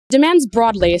Demands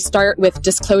broadly start with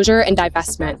disclosure and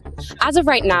divestment. As of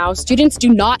right now, students do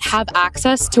not have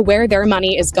access to where their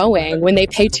money is going when they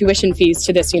pay tuition fees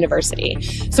to this university.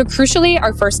 So crucially,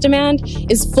 our first demand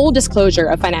is full disclosure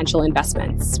of financial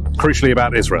investments. Crucially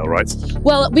about Israel, right?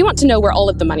 Well, we want to know where all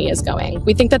of the money is going.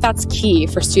 We think that that's key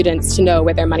for students to know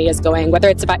where their money is going, whether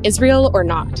it's about Israel or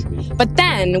not. But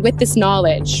then, with this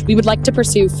knowledge, we would like to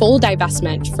pursue full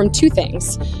divestment from two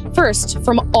things. First,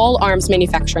 from all arms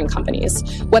manufacturing companies.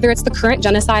 Whether it's the current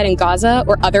genocide in Gaza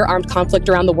or other armed conflict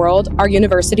around the world, our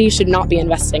university should not be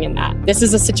investing in that. This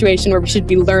is a situation where we should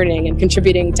be learning and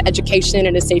contributing to education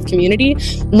in a safe community,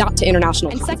 not to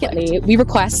international conflict. And secondly, we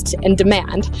request and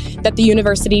demand that the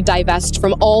university divest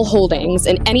from all holdings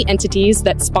in any entities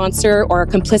that sponsor or are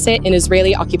complicit in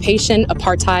Israeli occupation,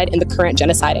 apartheid, and the current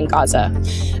genocide in Gaza.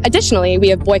 Additionally, we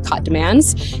have boycott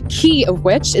demands, key of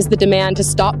which is the demand to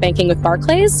stop banking with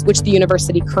Barclays, which the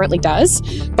university currently does.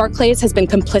 Barclays has been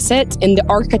complicit in the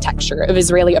architecture of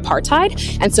Israeli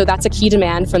apartheid, and so that's a key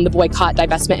demand from the boycott,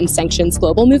 divestment, and sanctions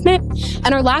global movement.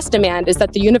 And our last demand is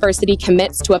that the university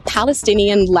commits to a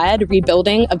Palestinian-led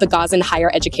rebuilding of the Gazan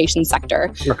higher education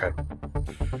sector. Okay.